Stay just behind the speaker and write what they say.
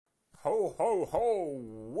Ho, ho, ho!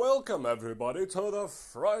 Welcome, everybody, to the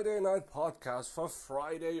Friday Night Podcast for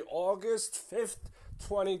Friday, August 5th,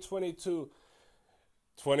 2022.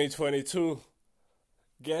 2022.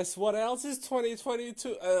 Guess what else is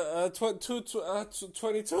 2022?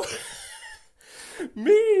 22?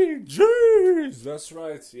 Me! Jeez! That's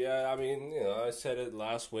right. Yeah, I mean, I said it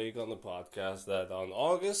last week on the podcast that on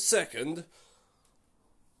August 2nd,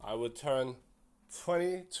 I would turn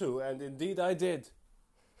 22, and indeed I did.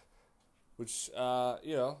 Which,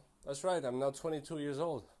 that's right, I'm now 22 years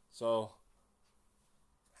old. So,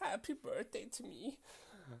 happy birthday to me.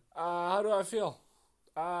 How do I feel?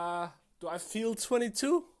 Do I feel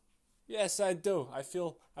 22? Yes, I do. I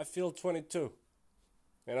feel 22.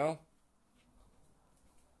 You know?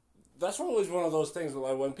 That's always one of those things,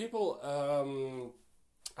 like when people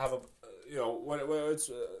have when it's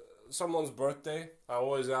someone's birthday, I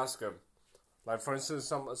always ask them. Like, for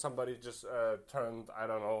instance, somebody just turned, I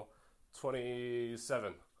don't know,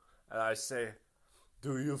 27, and I say,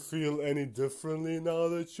 do you feel any differently now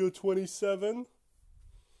that you're 27?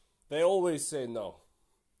 They always say no.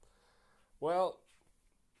 Well,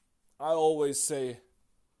 I always say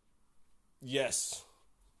yes,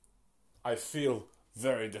 I feel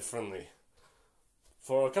very differently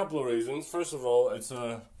for a couple of reasons. First of all, it's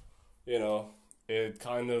it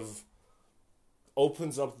kind of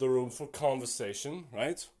opens up the room for conversation,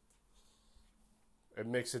 right? It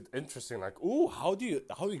makes it interesting, like, ooh, how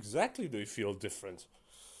exactly do you feel different?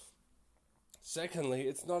 Secondly,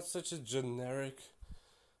 it's not such a generic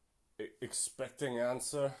expecting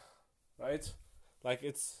answer, right? Like,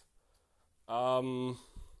 it's, you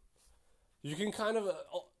can kind of,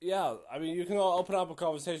 you can open up a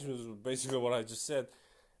conversation with basically what I just said,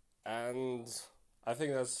 and I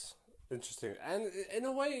think that's interesting. And in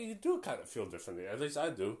a way, you do kind of feel differently, at least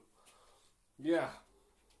I do. Yeah.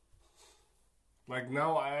 Like,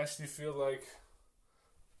 now I actually feel like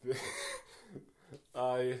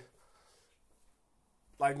now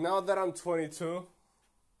that I'm 22,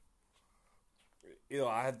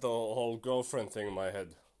 I had the whole girlfriend thing in my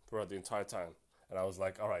head throughout the entire time. And I was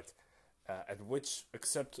like, all right, at which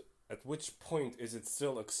point is it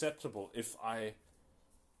still acceptable if I,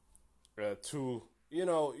 it's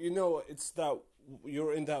that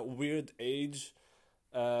you're in that weird age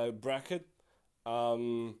bracket,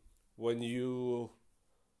 when you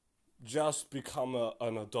just become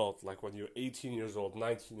an adult, like when you're 18 years old,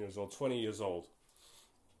 19 years old, 20 years old.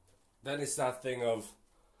 Then it's that thing of,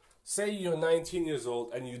 say you're 19 years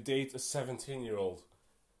old and you date a 17-year-old.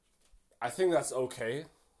 I think that's okay.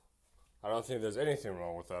 I don't think there's anything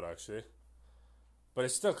wrong with that, actually. But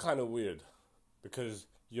it's still kind of weird, because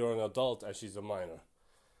you're an adult and she's a minor.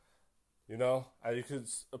 And you could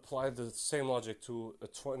apply the same logic to a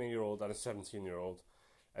 20-year-old and a 17-year-old.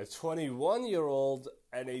 A 21-year-old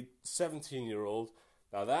and a 17-year-old.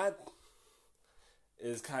 Now that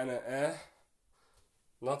is kind of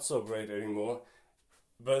not so great anymore.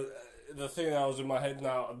 But the thing that was in my head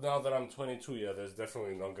now that I'm 22, there's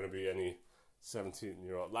definitely not going to be any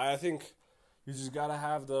 17-year-old. Like, I think you just gotta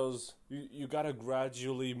have those. You gotta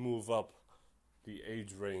gradually move up the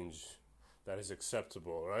age range that is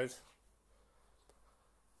acceptable, right?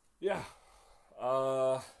 Yeah.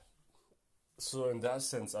 So in that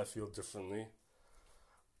sense, I feel differently.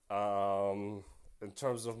 In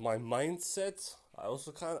terms of my mindset, I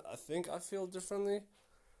also I think I feel differently.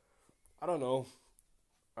 I don't know.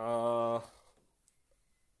 I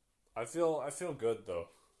feel good though.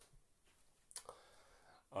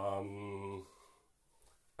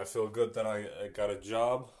 I feel good that I got a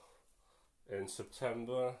job in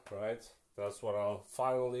September, right? That's what I'll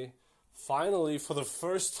finally, for the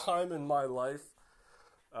first time in my life,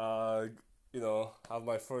 have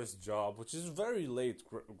my first job, which is very late,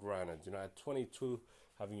 granted. At 22,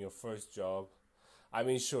 having your first job. I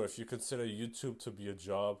mean, sure, if you consider YouTube to be a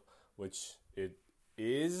job, which it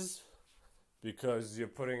is, because you're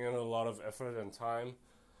putting in a lot of effort and time.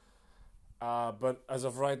 But as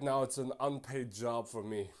of right now, it's an unpaid job for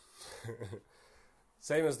me.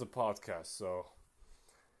 Same as the podcast, so.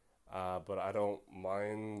 But I don't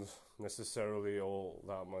mind necessarily all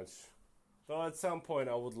that much. Though at some point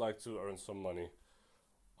I would like to earn some money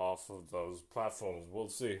off of those platforms. We'll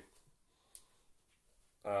see.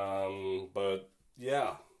 But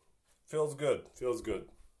yeah, feels good.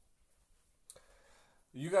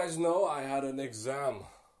 You guys know I had an exam.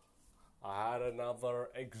 I had another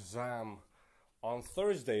exam on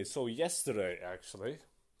Thursday, so yesterday actually.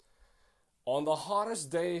 On the hottest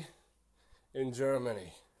day in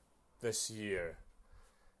Germany this year.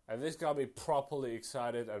 And this got me properly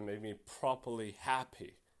excited and made me properly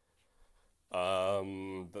happy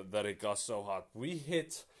that it got so hot. We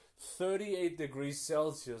hit 38 degrees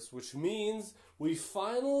Celsius, which means we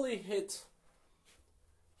finally hit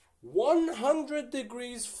 100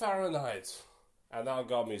 degrees Fahrenheit. And that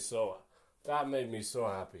made me so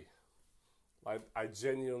happy. Like, I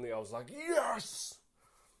was like, yes!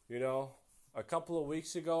 You know, a couple of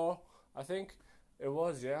weeks ago, I think it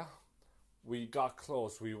was, yeah. We got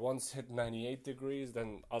close. We once hit 98 degrees,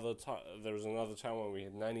 then there was another time when we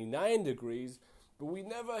hit 99 degrees, but we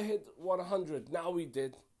never hit 100. Now we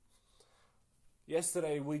did.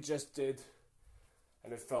 Yesterday we just did,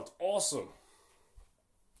 and it felt awesome.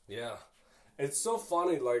 Yeah. It's so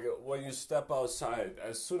funny, like, when you step outside,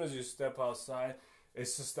 as soon as you step outside,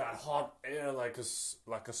 it's just that hot air, like a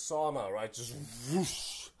sauna, right? Just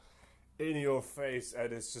whoosh in your face,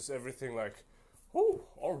 and it's just everything like, oh,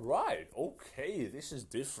 all right, okay, this is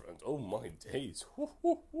different. Oh my days, woo,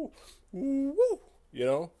 woo, woo, woo. You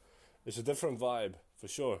know, it's a different vibe for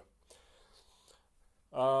sure.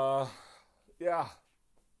 Yeah.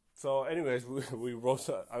 So, anyways,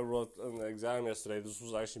 I wrote an exam yesterday. This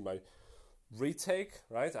was actually my retake,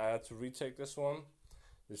 right? I had to retake this one.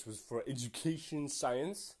 This was for education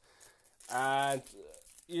science, and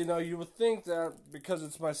you know, you would think that because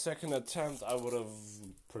it's my second attempt, I would have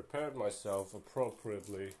prepared myself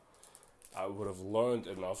appropriately. I would have learned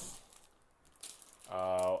enough,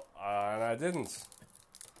 and I didn't.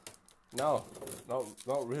 No,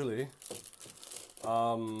 not really.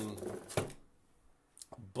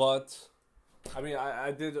 But I mean,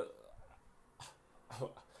 I did.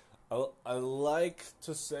 I like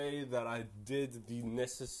to say that I did the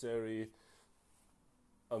necessary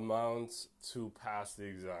amount to pass the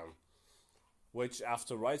exam, which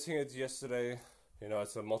after writing it yesterday, you know,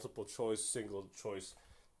 it's a multiple choice, single choice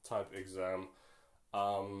type exam.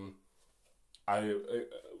 I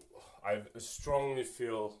strongly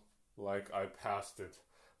feel like I passed it,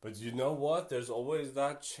 but you know what? There's always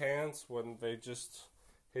that chance when they just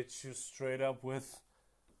hit you straight up with,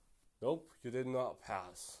 nope, you did not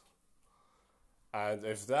pass. And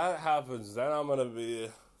if that happens, then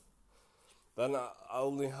then I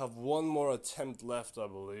only have one more attempt left, I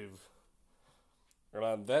believe.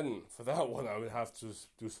 And then, for that one, I would have to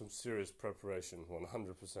do some serious preparation,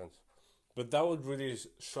 100%. But that would really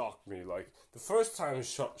shock me. Like, the first time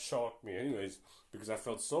shocked me anyways, because I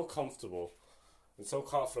felt so comfortable and so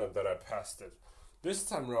confident that I passed it. This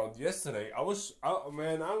time around, yesterday, I was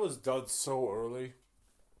done so early.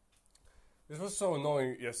 It was so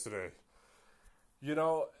annoying yesterday. You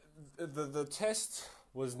know, the test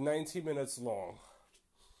was 90 minutes long.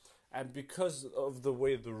 And because of the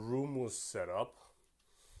way the room was set up,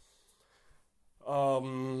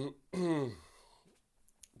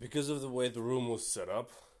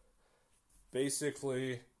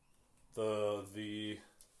 basically the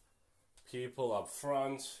people up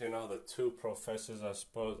front, you know, the two professors,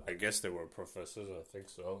 I guess they were professors, I think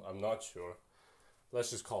so, I'm not sure.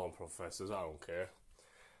 Let's just call them professors, I don't care.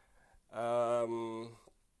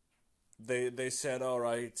 They said, all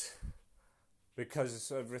right,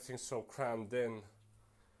 because everything's so crammed in.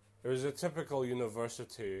 It was a typical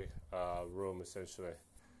university room, essentially,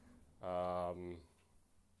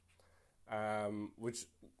 which,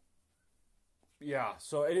 yeah.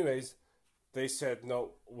 So, anyways, they said,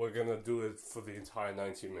 no, we're gonna do it for the entire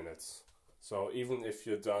 90 minutes. So even if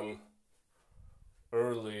you're done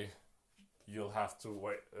early, you'll have to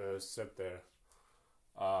wait, sit there.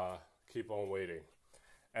 Keep on waiting,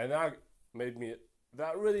 and that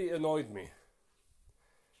really annoyed me,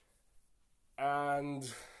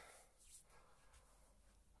 and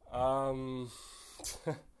I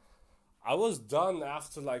was done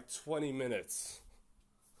after like 20 minutes.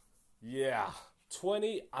 Yeah,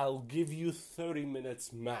 20. I'll give you 30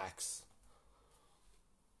 minutes max.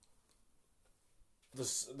 It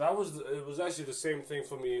was actually the same thing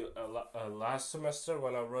for me last semester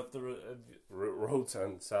when I wrote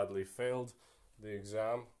and sadly failed the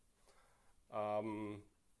exam.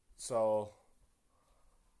 So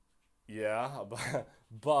yeah,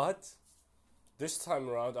 but this time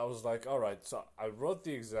around I was like, all right. So I wrote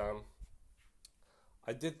the exam.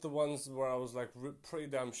 I did the ones where I was like pretty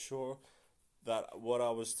damn sure that what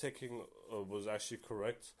I was taking was actually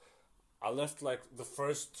correct. I left like the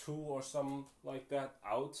first two or something like that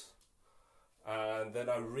out, and then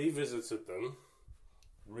I revisited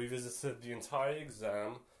the entire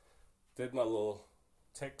exam, did my little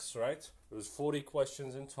ticks, right? It was 40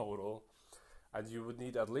 questions in total, and you would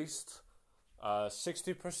need at least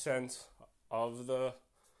 60% of the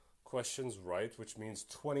questions right, which means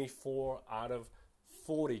 24 out of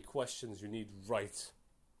 40 questions you need right.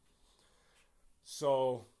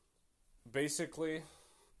 So basically,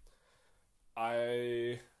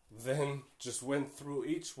 I then just went through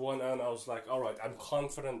each one, and I was like, all right, I'm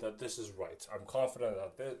confident that this is right. I'm confident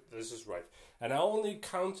that this is right. And I only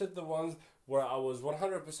counted the ones where I was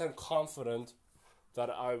 100% confident that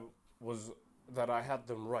was that I had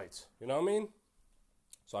them right. You know what I mean?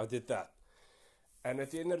 So I did that. And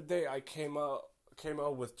at the end of the day, I came out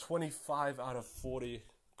with 25 out of 40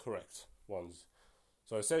 correct ones.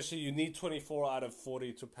 So essentially, you need 24 out of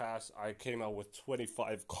 40 to pass. I came out with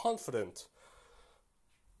 25 confident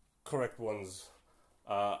correct ones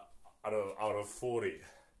out of 40.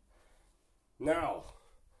 Now,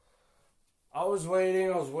 I was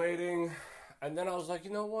waiting, and then I was like,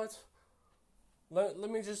 you know what? Let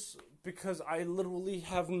me just, because I literally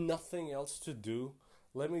have nothing else to do,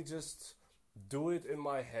 let me just do it in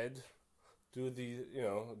my head. Do the,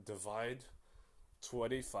 divide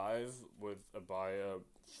 25 by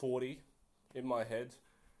 40 in my head.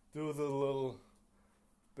 Do the little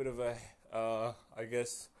bit of a, I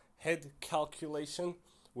guess, head calculation,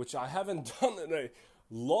 which I haven't done in a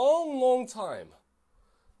long time.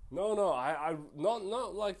 No, I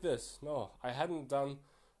not like this. No, I hadn't done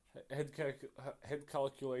head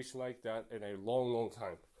calculation like that in a long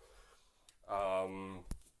time.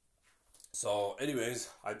 So, anyways,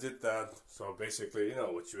 I did that. So basically,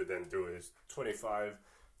 what you would then do is 25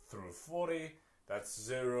 through 40. That's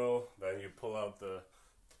 0. Then you pull out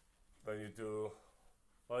then you do.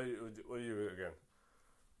 What do you again?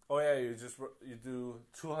 Oh yeah, you do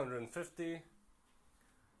 250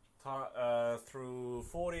 through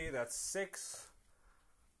 40. That's 6.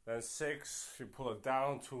 Then 6, you pull it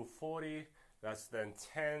down to 40. That's then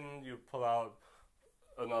 10. You pull out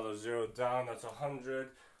another 0 down. That's 100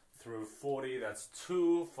 through 40. That's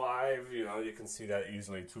 2, 5. You can see that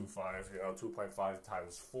easily. 2, 5. 2.5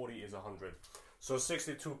 times 40 is 100. So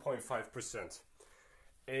 62.5%.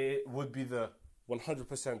 It would be the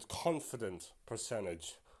 100% confident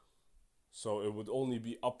percentage. So it would only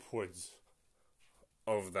be upwards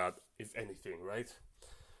of that, if anything, right?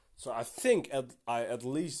 So I think I at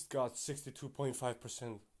least got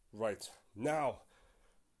 62.5% right. Now,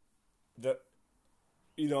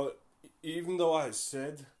 even though I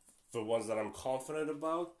said the ones that I'm confident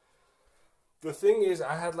about, the thing is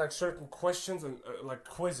I had like certain questions and like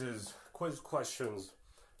quiz questions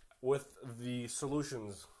with the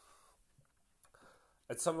solutions.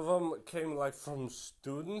 And some of them came like from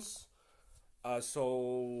students.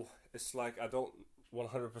 So it's like I don't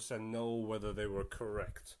 100% know whether they were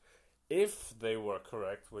correct. If they were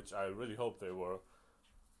correct, which I really hope they were,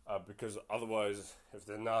 because otherwise, if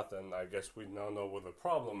they're not, then I guess we now know what the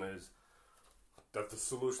problem is. That the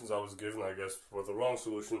solutions I was given, I guess, were the wrong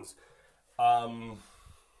solutions.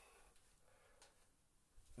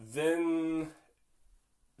 Then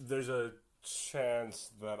there's a chance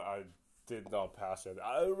that I did not pass it.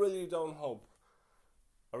 I really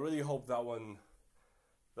hope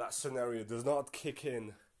that scenario does not kick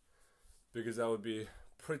in, because that would be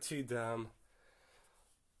pretty damn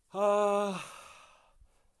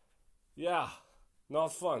yeah,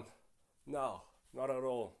 not fun. No, not at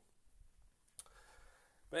all.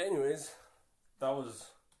 But anyways, that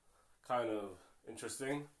was kind of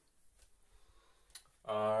interesting.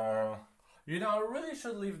 I really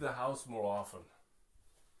should leave the house more often.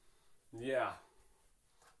 Yeah.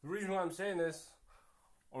 The reason why I'm saying this,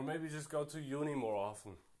 or maybe just go to uni more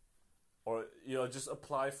often. Or, just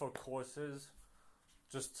apply for courses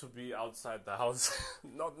just to be outside the house.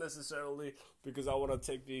 Not necessarily because I want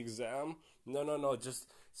to take the exam. No,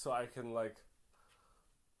 just so I can,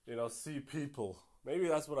 see people. Maybe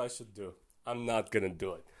that's what I should do. I'm not gonna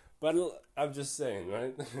do it. But I'm just saying,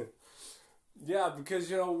 right? Yeah,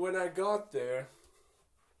 because, when I got there,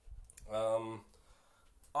 there's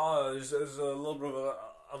a little bit of a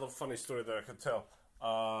other funny story that I could tell.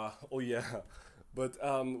 Oh yeah. But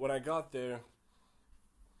when I got there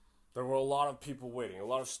were a lot of people waiting, a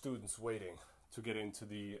lot of students waiting to get into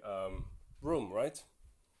the room, right?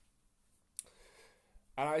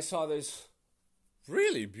 And I saw this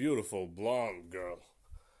really beautiful blonde girl,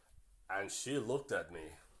 and she looked at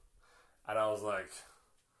me, and I was like,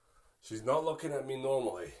 she's not looking at me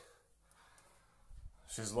normally.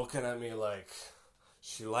 She's looking at me like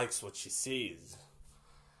she likes what she sees.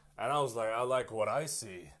 And I was like, I like what I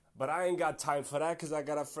see. But I ain't got time for that because I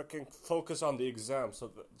gotta freaking focus on the exam.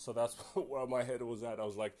 So that's where my head was at. I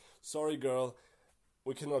was like, sorry, girl,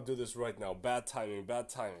 we cannot do this right now. Bad timing.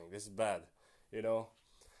 This is bad,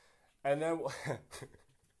 And then,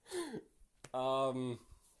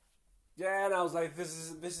 yeah, and I was like,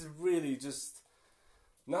 this is really just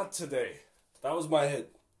not today. That was my head,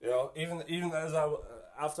 Even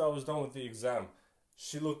after I was done with the exam,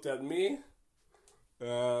 she looked at me,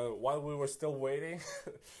 while we were still waiting,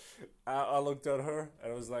 I looked at her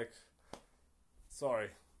and I was like, sorry,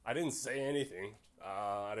 I didn't say anything.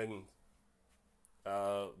 I didn't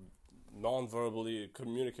uh, non-verbally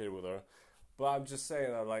communicate with her, but I'm just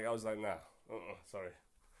saying that like I was like, nah, sorry.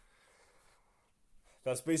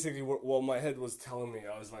 That's basically what my head was telling me.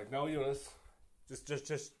 I was like, no, Eunice,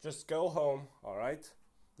 just go home. All right.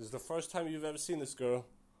 This is the first time you've ever seen this girl.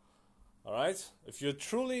 All right. If you're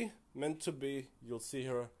truly meant to be, you'll see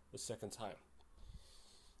her a second time.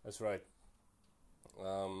 That's right.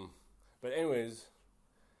 But anyways,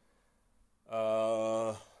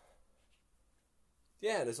 uh,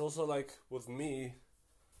 yeah. There's also like with me,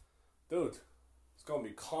 dude. It's gonna be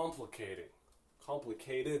complicated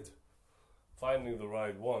finding the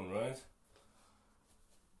right one, right?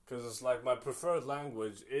 Because it's like my preferred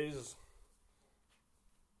language is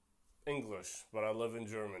English, but I live in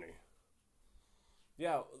Germany.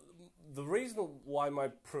 Yeah, the reason why my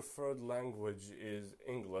preferred language is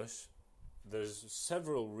English, there's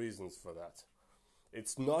several reasons for that.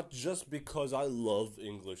 It's not just because I love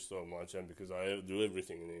English so much and because I do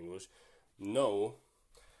everything in English. No,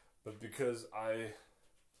 but because I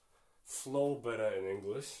flow better in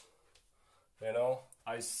English. You know,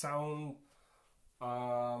 I sound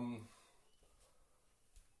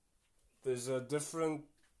there's a different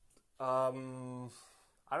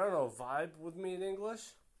I don't know, vibe with me in English.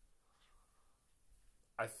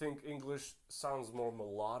 I think English sounds more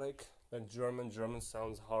melodic than German. German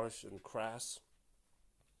sounds harsh and crass.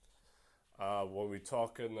 When we're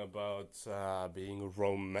talking about being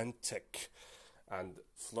romantic and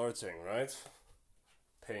flirting, right?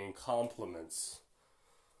 Paying compliments,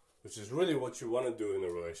 which is really what you want to do in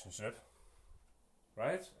a relationship,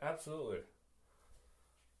 right? Absolutely.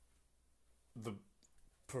 The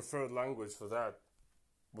preferred language for that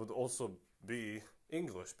would also be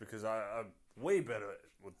English because I'm way better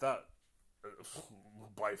with that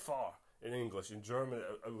by far in English. In German,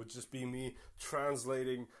 it would just be me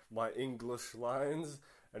translating my English lines,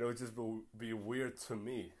 and it would just be weird to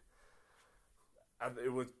me. And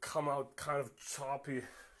it would come out kind of choppy.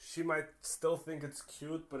 She might still think it's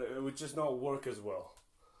cute, but it would just not work as well.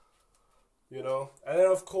 You know? And then,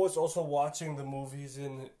 of course, also watching the movies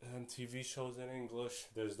and TV shows in English.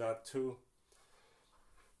 There's that too.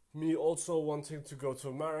 Me also wanting to go to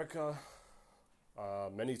America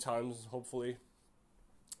many times, hopefully.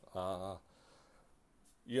 Uh,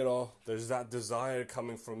 you know, there's that desire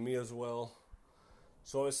coming from me as well.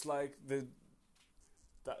 So it's like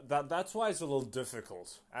that's why it's a little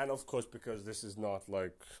difficult. And of course, because this is not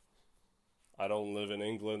like I don't live in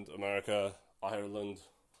England, America, Ireland.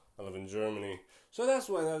 I live in Germany, so that's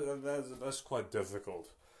why that's quite difficult.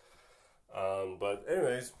 But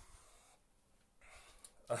anyways,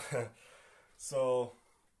 so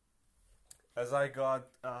as I got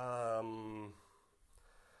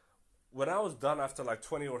when I was done after like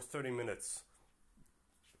 20 or 30 minutes,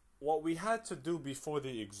 what we had to do before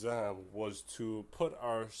the exam was to put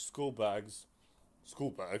our school bags.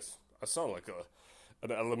 I sound like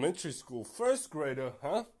an elementary school first grader,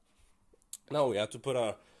 huh? No, we had to put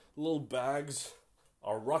our little bags,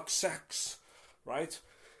 our rucksacks, right?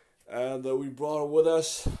 And we brought it with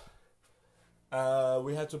us.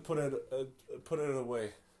 We had to put it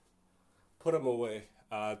away, put them away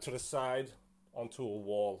to the side onto a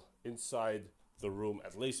wall inside the room.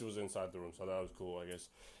 At least it was inside the room, so that was cool, I guess.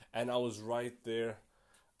 And I was right there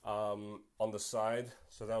on the side,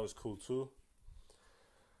 so that was cool too,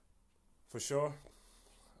 for sure.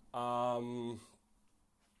 And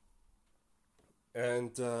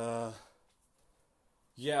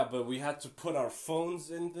yeah, but we had to put our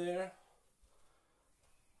phones in there,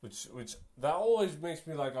 which that always makes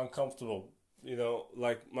me like uncomfortable. You know,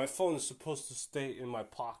 like my phone is supposed to stay in my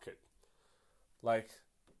pocket. Like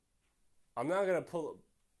I'm not gonna pull.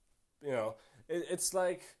 You know, it's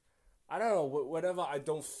like I don't know. Whenever I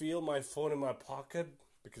don't feel my phone in my pocket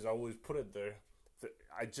because I always put it there,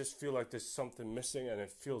 I just feel like there's something missing and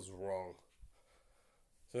it feels wrong.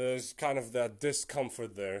 So there's kind of that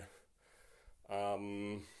discomfort there.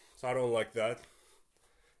 So I don't like that.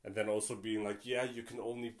 And then also being like, yeah, you can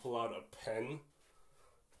only pull out a pen,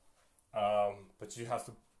 but you have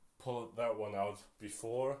to pull that one out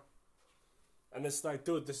before. And it's like,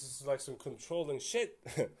 dude, this is like some controlling shit.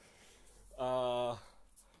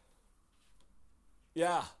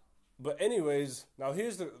 Yeah. But anyways, now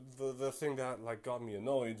here's the thing that like got me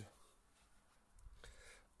annoyed.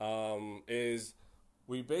 Is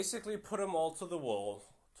we basically put them all to the wall,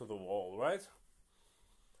 right?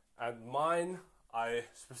 And mine, I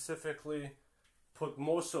specifically put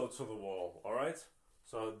more so to the wall, all right?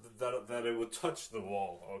 So that it would touch the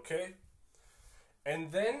wall, okay?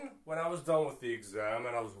 And then when I was done with the exam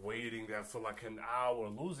and I was waiting there for like an hour,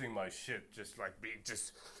 losing my shit, just like being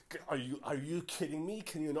just, are you kidding me?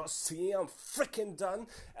 Can you not see I'm freaking done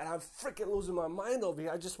and I'm freaking losing my mind over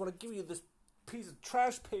here? I just want to give you this piece of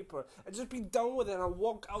trash paper and just be done with it and I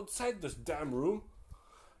walk outside this damn room,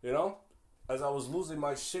 you know? As I was losing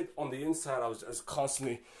my shit on the inside, I was just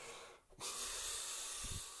constantly,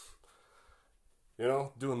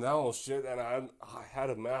 doing that whole shit, and I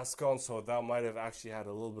had a mask on, so that might have actually had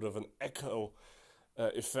a little bit of an echo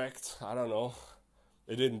effect. I don't know.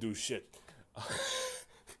 It didn't do shit.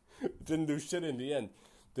 It didn't do shit in the end.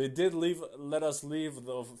 They did let us leave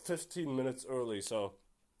the 15 minutes early, so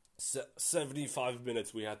 75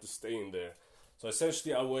 minutes we had to stay in there. So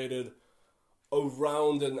essentially, I waited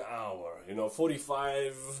around an hour,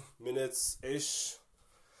 45 minutes ish,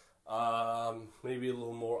 maybe a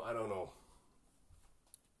little more. I don't know.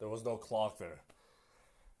 There was no clock there.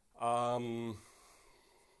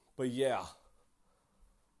 But yeah.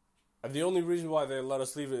 And the only reason why they let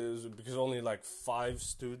us leave is because only like 5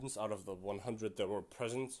 students out of the 100 that were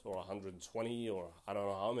present, or 120, or I don't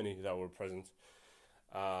know how many that were present.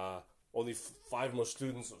 Only 5 more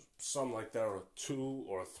students, some like there were 2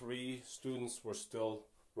 or 3 students were still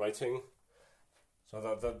writing.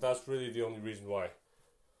 So that's really the only reason why.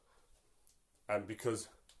 And because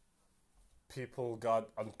people got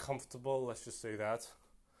uncomfortable, let's just say that.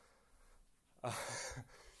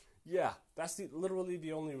 Yeah, that's literally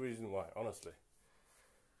the only reason why, honestly.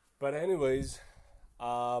 But anyways,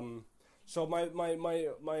 so my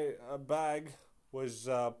bag was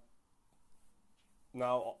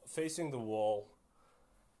now facing the wall,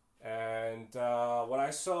 and what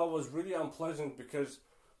I saw was really unpleasant because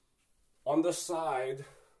on the side,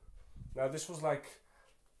 now this was like,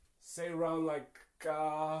 say around like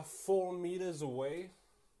 4 meters away,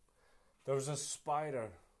 there was a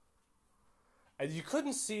spider. And you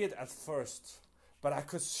couldn't see it at first, but I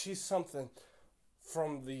could see something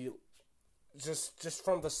from the, just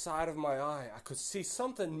from the side of my eye. I could see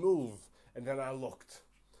something move, and then I looked.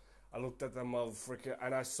 I looked at the motherfucker,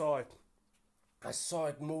 and I saw it. I saw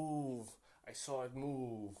it move. I saw it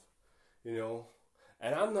move,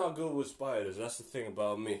 And I'm not good with spiders. That's the thing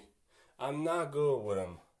about me. I'm not good with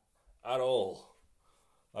them at all.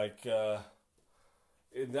 Like,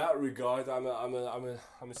 in that regard, I'm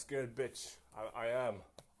a scared bitch. I am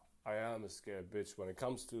a scared bitch when it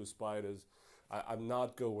comes to spiders. I'm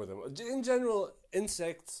not good with them. In general,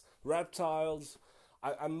 insects, reptiles,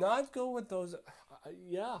 I'm not good with those.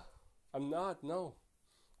 Yeah, I'm not. No,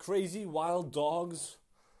 crazy wild dogs,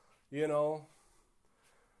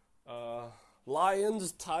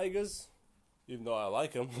 lions, tigers. Even though I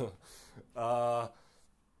like them.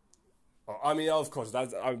 I mean, of course,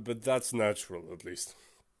 but that's natural, at least.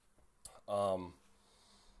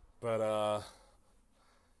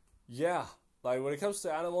 Yeah, like when it comes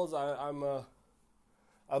to animals, I'm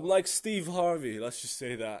like Steve Harvey. Let's just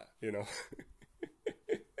say that, You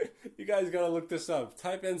guys gotta look this up.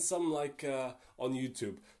 Type in some like on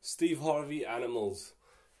YouTube, Steve Harvey animals.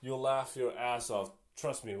 You'll laugh your ass off.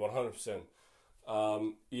 Trust me, 100%.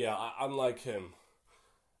 Yeah, I'm like him,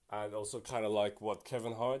 and also kind of like what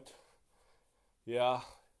Kevin Hart. Yeah.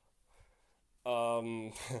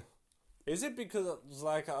 Um, is it because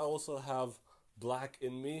like I also have black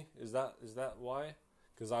in me? Is that why?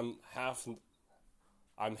 Because I'm half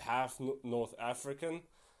North African,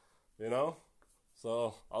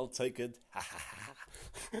 So I'll take it.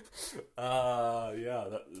 Yeah,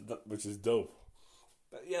 that which is dope.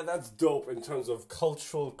 But yeah, that's dope in terms of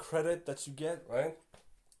cultural credit that you get, right?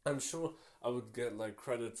 I'm sure I would get like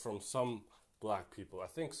credit from some black people. I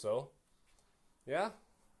think so. Yeah, I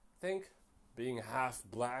think being half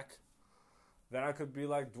black, then I could be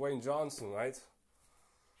like Dwayne Johnson, right?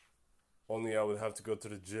 Only I would have to go to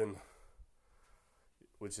the gym,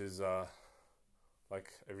 which is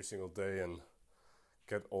like every single day, and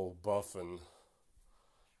get all buff and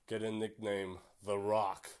get a nickname, The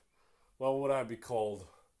Rock. What would I be called?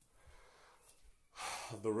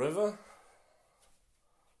 The River?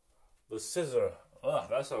 The Scissor. Ugh,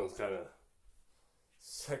 that sounds kind of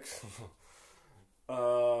sexual.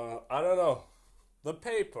 I don't know. The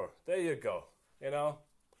Paper. There you go.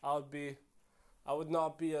 I would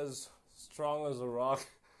not be as strong as a rock.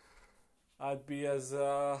 I'd be as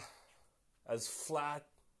flat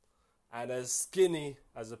and as skinny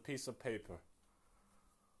as a piece of paper.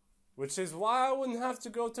 Which is why I wouldn't have to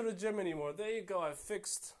go to the gym anymore. There you go. I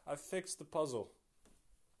fixed the puzzle.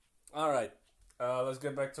 All right. Let's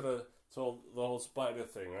get back to the whole spider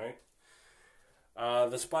thing, right?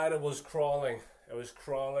 The spider was crawling. It was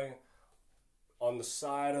crawling on the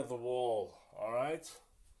side of the wall. All right.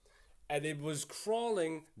 and it was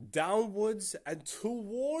crawling downwards and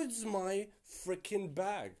towards my freaking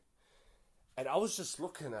bag. And I was just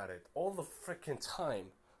looking at it all the freaking time.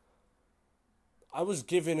 I was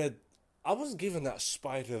giving that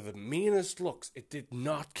spider the meanest looks. It did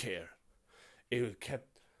not care. It kept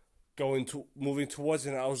moving towards it,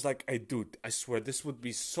 and I was like, hey dude, I swear this would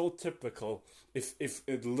be so typical if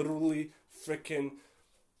it literally freaking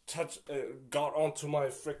got onto my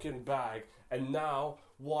freaking bag. And now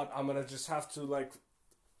what, I'm gonna just have to, like,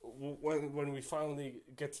 when we finally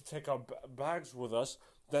get to take our bags with us,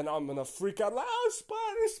 then I'm gonna freak out, like, oh,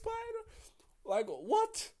 spider, like,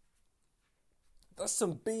 what? That's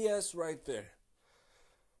some BS right there.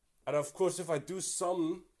 And of course, if I do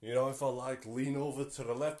some, if I like lean over to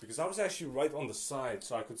the left, because I was actually right on the side,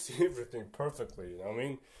 so I could see everything perfectly, you know what I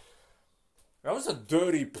mean? That was a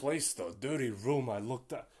dirty place though, dirty room. I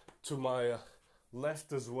looked at to my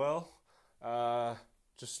left as well.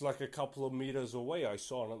 Just like a couple of meters away, I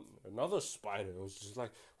saw another spider. It was just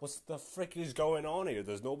like, what the frick is going on here?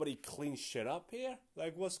 Does nobody clean shit up here?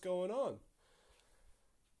 Like, what's going on?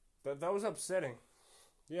 That was upsetting.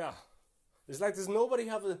 Yeah. It's like, does nobody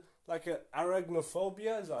have a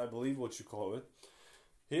arachnophobia, is I believe what you call it.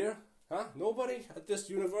 Here? Huh? Nobody at this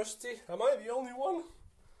university? Am I the only one?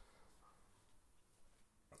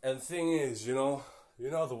 And the thing is,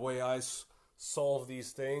 the way I solve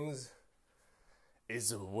these things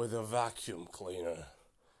is with a vacuum cleaner.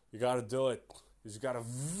 You gotta do it. You just gotta...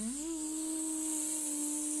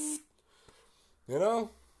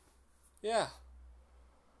 Yeah.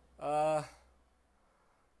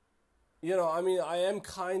 I am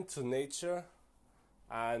kind to nature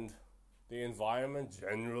and the environment,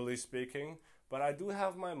 generally speaking, but I do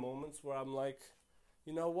have my moments where I'm like,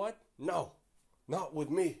 you know what? No, not with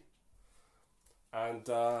me. And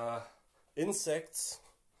insects,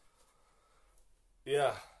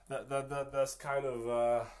 yeah, that's kind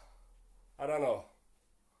of, I don't know.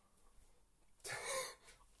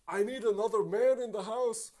 I need another man in the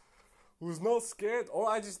house who's not scared, or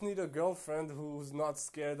I just need a girlfriend who's not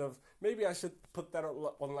scared of... Maybe I should put that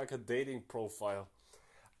on like a dating profile.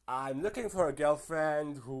 I'm looking for a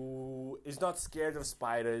girlfriend who is not scared of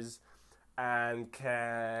spiders and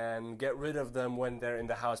can get rid of them when they're in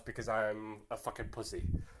the house because I'm a fucking pussy.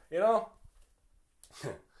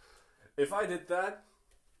 If I did that,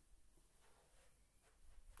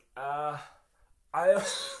 I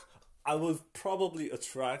would probably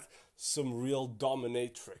attract some real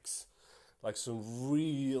dominatrix. Like some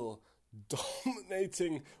real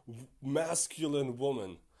dominating masculine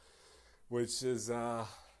woman, which is not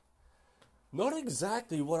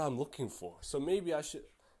exactly what I'm looking for. So maybe I should...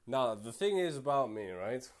 Now, the thing is about me,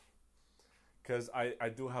 right? Because I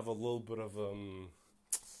do have a little bit of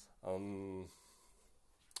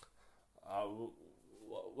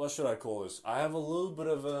what should I call this? I have a little bit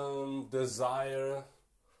of desire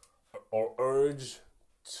or urge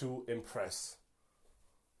to impress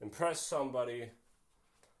somebody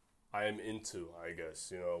I am into, I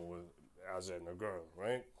guess, as in a girl,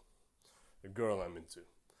 right? A girl I'm into.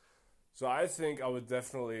 So I think I would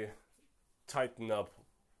definitely tighten up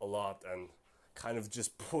a lot and kind of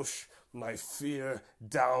just push my fear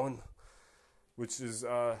down, which is,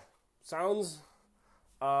 sounds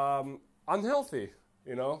unhealthy,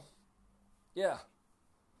 Yeah.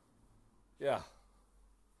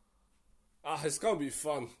 It's gonna be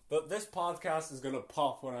fun. But this podcast is gonna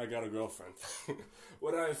pop when I got a girlfriend.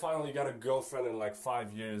 When I finally got a girlfriend in like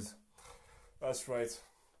 5 years. That's right.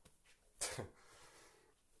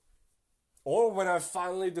 Or when I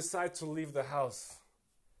finally decide to leave the house.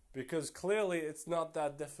 Because clearly it's not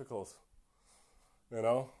that difficult.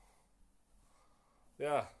 Yeah.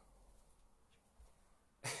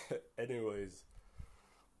 Anyways.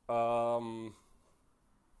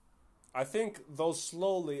 I think though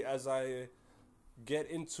slowly as I get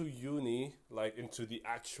into uni, like into the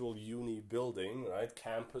actual uni building, right,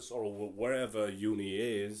 campus or wherever uni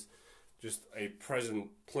is, just a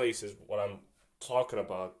present place is what I'm talking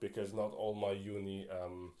about, because not all my uni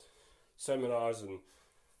seminars and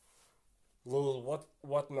little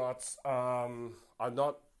whatnots are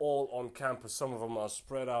not all on campus. Some of them are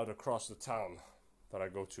spread out across the town that I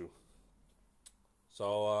go to.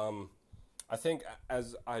 So I think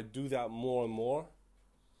as I do that more and more,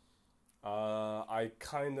 I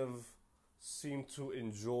kind of seem to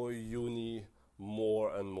enjoy uni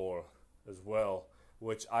more and more as well,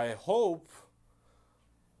 which I hope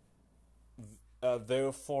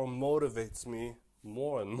therefore motivates me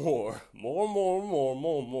more and more,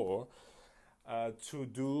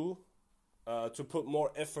 to put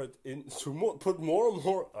more effort in, put more and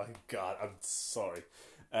more, oh God, I'm sorry,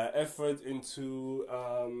 effort into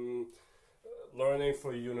learning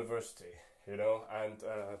for university, and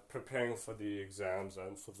preparing for the exams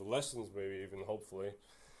and for the lessons, maybe even hopefully.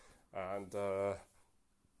 And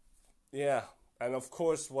yeah, and of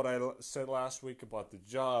course, what I said last week about the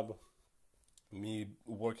job, me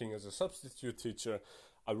working as a substitute teacher,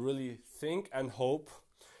 I really think and hope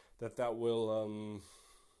that that will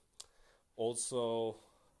also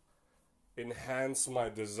enhance my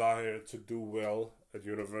desire to do well at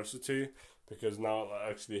university, because now I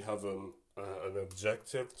actually have an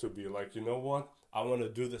objective to be like, you know what, I want to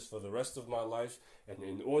do this for the rest of my life, and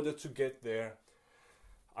in order to get there,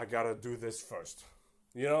 I gotta do this first.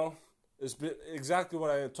 It's exactly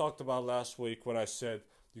what I talked about last week when I said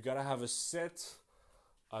you gotta have a set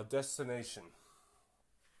destination.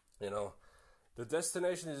 The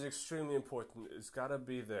destination is extremely important. It's gotta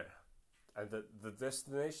be there. And the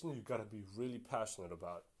destination you gotta be really passionate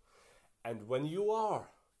about. And when you are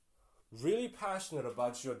really passionate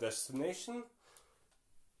about your destination,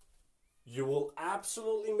 you will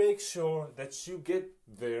absolutely make sure that you get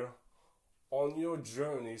there on your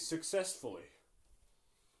journey successfully.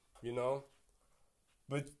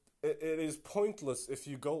 But it is pointless if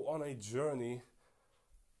you go on a journey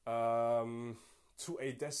to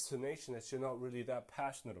a destination that you're not really that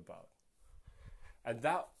passionate about. And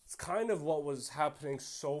that's kind of what was happening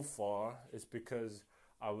so far, is because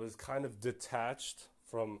I was kind of detached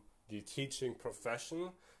from the teaching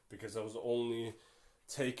profession, because I was only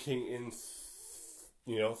taking in,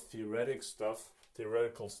 theoretical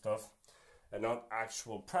stuff, and not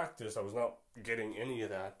actual practice. I was not getting any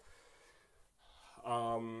of that.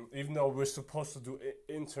 Even though we're supposed to do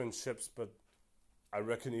internships, but I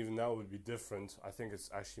reckon even now would be different. I think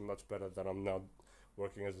it's actually much better that I'm now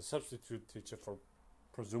working as a substitute teacher for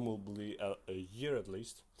presumably a year at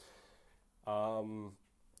least.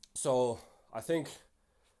 So I think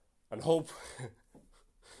and hope,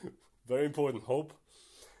 very important, hope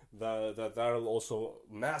that'll also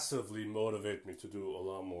massively motivate me to do a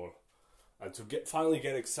lot more, and to finally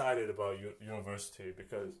get excited about university,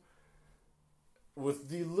 because with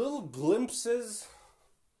the little glimpses,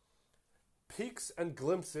 peaks and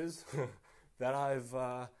glimpses that I've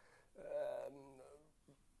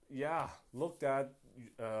looked at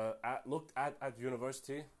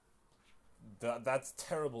university. That's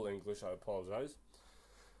terrible English. I apologize.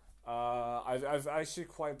 I've actually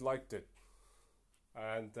quite liked it,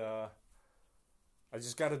 and I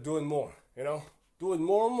just gotta do it more. Do it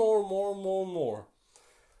more.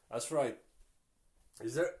 That's right.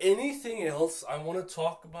 Is there anything else I want to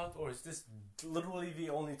talk about, or is this literally the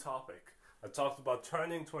only topic? I talked about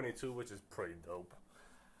turning 22, which is pretty dope.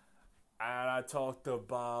 And I talked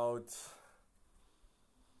about,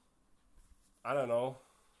 I don't know,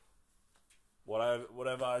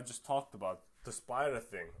 whatever I just talked about. The spider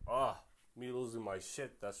thing. Me losing my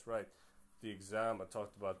shit, that's right. The exam, I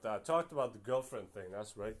talked about that. I talked about the girlfriend thing,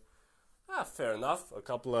 that's right. Fair enough. A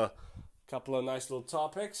couple of nice little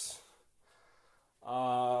topics.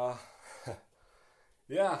 Yeah,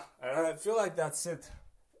 and I feel like that's it.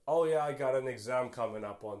 Oh yeah, I got an exam coming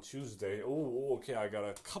up on Tuesday. Oh, okay, I got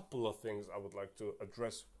a couple of things I would like to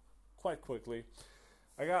address quite quickly.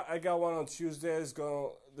 I got one on Tuesday. This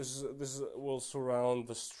will surround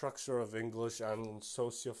the structure of English and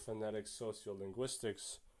sociophonetics,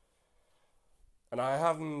 sociolinguistics. And I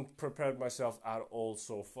haven't prepared myself at all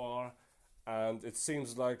so far, and it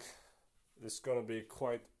seems like it's going to be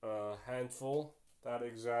quite a handful, that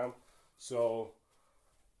exam. So,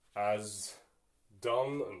 as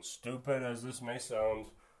dumb and stupid as this may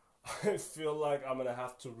sound, I feel like I'm going to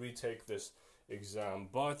have to retake this exam,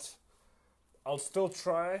 but I'll still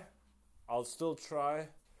try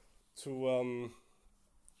to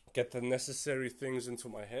get the necessary things into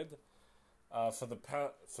my head for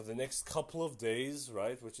the next couple of days,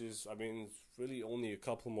 right? Which is, it's really only a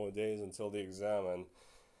couple more days until the exam, and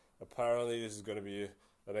apparently this is going to be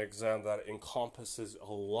an exam that encompasses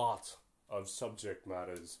a lot of subject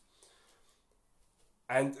matters.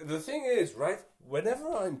 And the thing is, right, whenever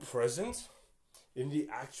I'm present in the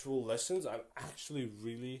actual lessons, I'm actually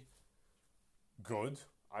really good.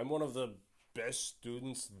 I'm one of the best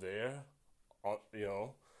students there,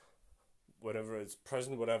 whatever it's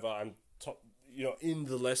present, whatever I'm in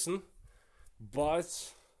the lesson.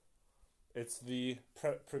 But it's the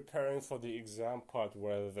preparing for the exam part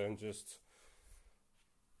rather than just,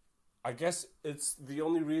 I guess it's the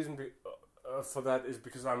only reason for that is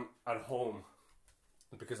because I'm at home,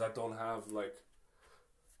 because I don't have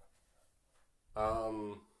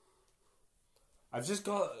I've just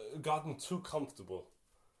gotten too comfortable.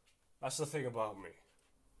 That's the thing about me.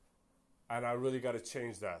 And I really got to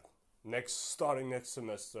change that. starting next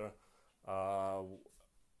semester, and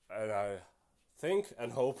I think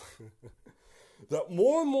and hope that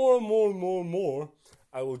more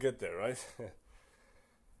I will get there, right?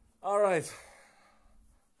 All right,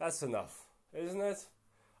 that's enough, isn't it?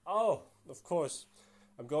 Oh, of course,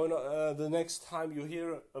 I'm going. The next time you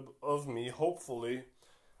hear of me, hopefully,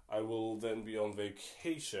 I will then be on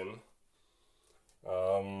vacation.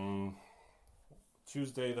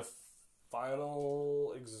 Tuesday the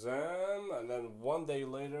final exam, and then one day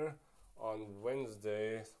later, on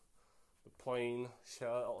Wednesday, the plane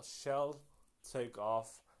shall take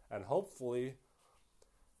off and hopefully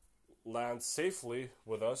land safely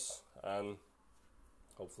with us, and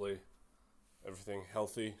hopefully everything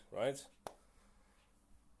healthy, right?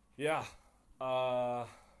 Yeah.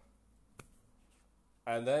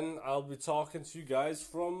 And then I'll be talking to you guys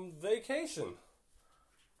from vacation.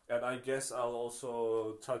 And I guess I'll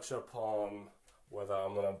also touch upon whether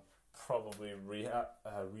I'm gonna probably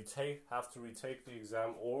have to retake the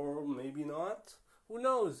exam or maybe not. Who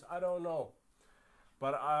knows? I don't know.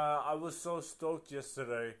 But I was so stoked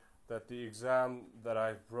yesterday that the exam that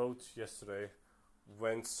I wrote yesterday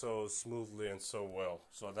went so smoothly and so well.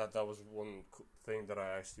 So that was one thing that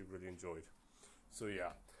I actually really enjoyed. So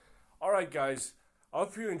yeah. All right, guys. I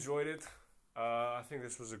hope you enjoyed it. I think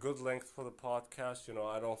this was a good length for the podcast. You know,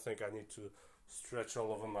 I don't think I need to stretch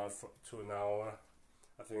all of them out to an hour.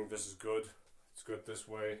 I think this is good. It's good this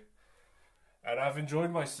way. And I've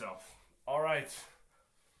enjoyed myself. All right.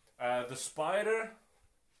 The spider,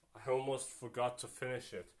 I almost forgot to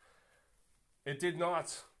finish it. It did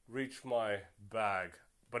not reach my bag,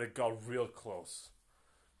 but it got real close.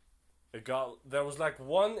 There was like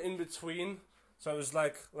one in between. So it was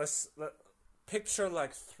like, picture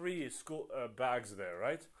like three school bags there,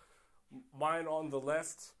 right? Mine on the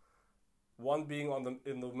left, one being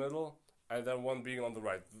in the middle, and then one being on the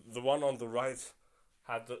right. The one on the right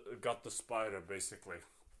got the spider basically,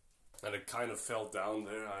 and it kind of fell down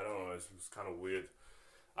there. I don't know. It was kind of weird.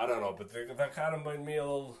 I don't know, but that kind of made me a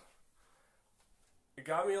little. It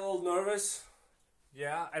got me a little nervous.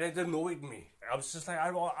 Yeah, and it annoyed me. I was just like,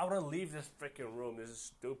 I want to leave this freaking room. This is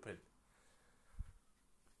stupid.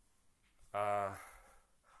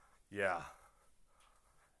 Yeah.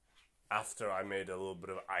 After I made a little bit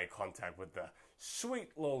of eye contact with the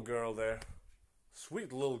sweet little girl there.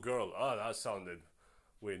 Sweet little girl. Oh, that sounded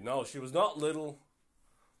weird. No, she was not little.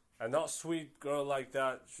 And not sweet girl like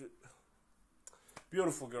that.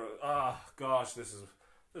 Beautiful girl. Ah, gosh, this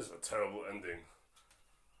is a terrible ending.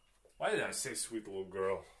 Why did I say sweet little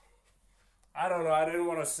girl? I don't know. I didn't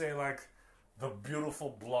want to say like the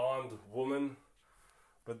beautiful blonde woman.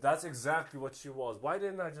 But that's exactly what she was. Why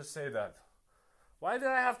didn't I just say that? Why did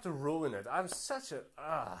I have to ruin it? I'm such a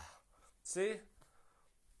See,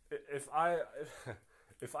 if I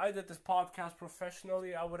did this podcast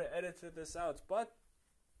professionally, I would have edited this out. But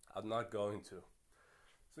I'm not going to.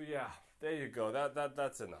 So yeah, there you go.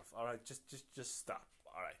 That's enough. All right, just stop.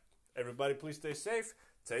 All right, everybody, please stay safe.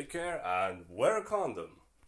 Take care and wear a condom.